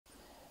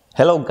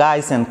Hello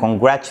guys, and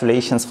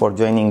congratulations for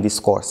joining this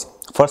course.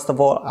 First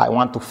of all, I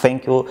want to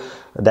thank you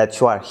that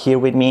you are here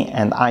with me,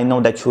 and I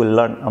know that you will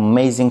learn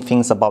amazing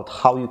things about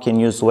how you can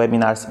use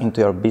webinars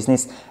into your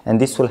business,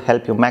 and this will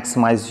help you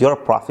maximize your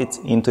profits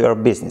into your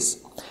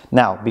business.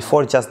 Now,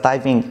 before just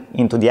diving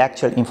into the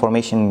actual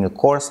information in the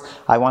course,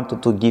 I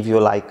wanted to give you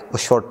like a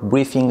short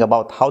briefing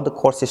about how the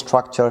course is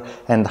structured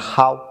and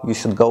how you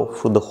should go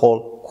through the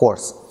whole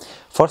course.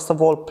 First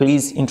of all,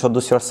 please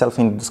introduce yourself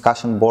in the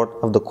discussion board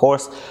of the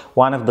course.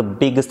 One of the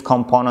biggest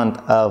components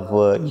of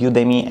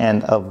Udemy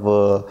and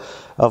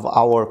of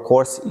our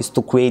course is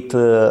to create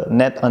a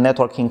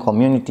networking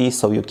community,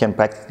 so you can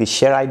practically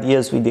share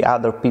ideas with the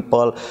other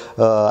people,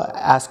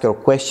 ask your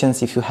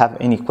questions if you have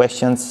any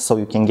questions, so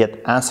you can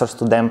get answers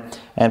to them,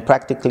 and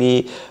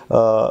practically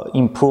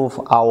improve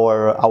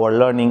our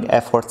learning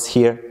efforts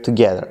here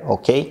together.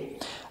 Okay,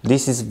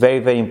 this is very,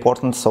 very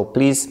important, so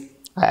please,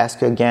 I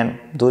ask you again,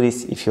 do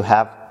this if you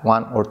have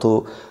 1 or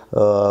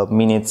 2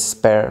 minutes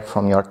spare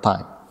from your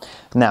time.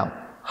 Now,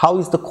 how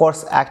is the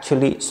course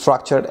actually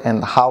structured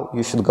and how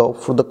you should go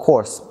through the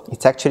course?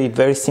 It's actually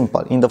very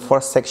simple. In the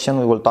first section,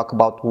 we will talk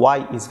about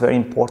why it's very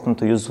important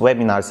to use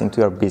webinars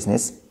into your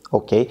business.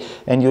 Okay,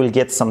 and you will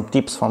get some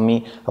tips from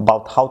me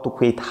about how to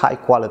create high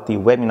quality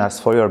webinars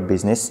for your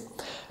business.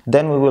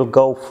 Then we will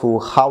go through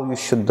how you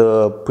should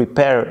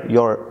prepare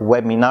your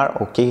webinar,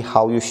 okay,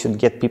 how you should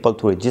get people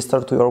to register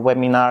to your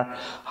webinar,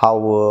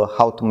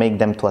 how to make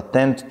them to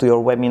attend to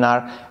your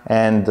webinar,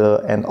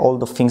 and all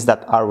the things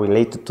that are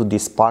related to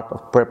this part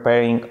of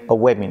preparing a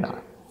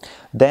webinar.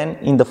 Then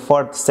in the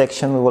third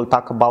section, we will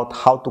talk about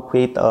how to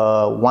create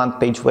a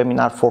one-page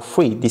webinar for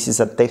free. This is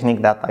a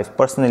technique that I've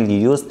personally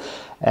used,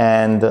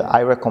 and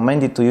I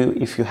recommend it to you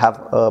if you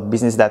have a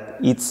business that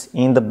it's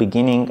in the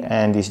beginning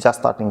and is just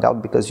starting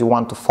out, because you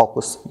want to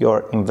focus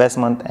your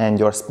investment and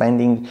your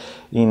spending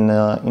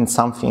in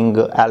something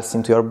else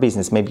into your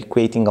business, maybe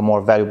creating a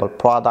more valuable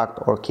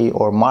product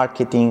or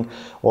marketing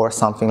or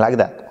something like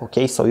that.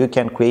 Okay, so you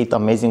can create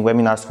amazing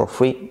webinars for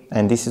free,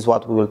 and this is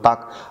what we will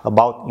talk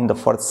about in the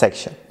fourth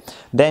section.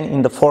 Then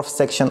in the fourth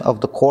section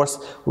of the course,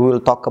 we will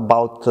talk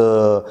about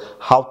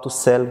how to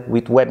sell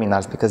with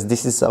webinars, because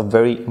this is a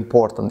very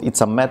important.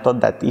 It's a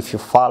method that if you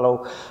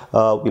follow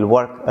will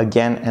work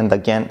again and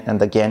again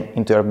and again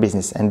into your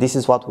business, and this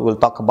is what we will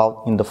talk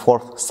about in the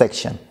fourth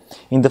section.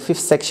 In the fifth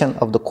section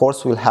of the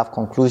course, we'll have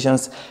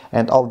conclusions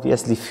and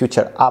obviously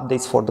future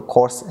updates for the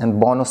course and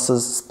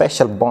bonuses,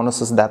 special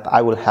bonuses that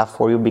I will have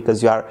for you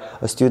because you are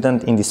a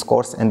student in this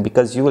course and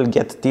because you will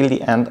get till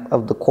the end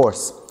of the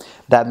course.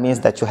 That means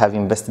that you have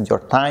invested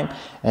your time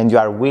and you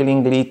are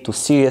willingly to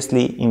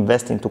seriously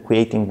invest into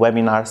creating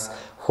webinars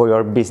for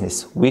your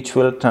business, which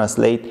will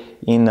translate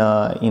in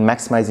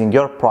maximizing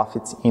your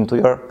profits into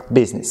your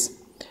business.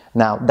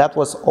 Now, that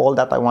was all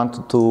that I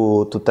wanted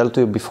to tell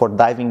to you before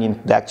diving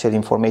into the actual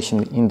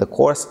information in the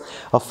course.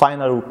 A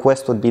final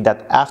request would be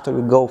that after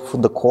you go through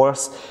the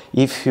course,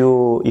 if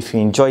you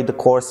enjoyed the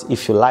course,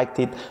 if you liked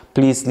it,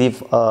 please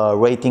leave a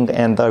rating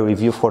and a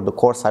review for the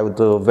course. I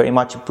would very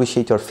much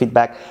appreciate your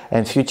feedback,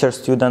 and future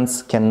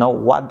students can know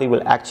what they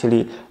will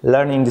actually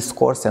learn in this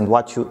course and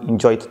what you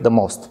enjoyed the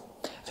most.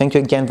 Thank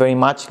you again very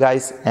much,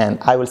 guys, and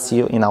I will see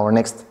you in our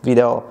next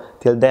video.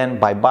 Till then,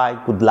 bye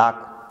bye, good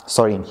luck,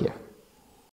 Sorin here.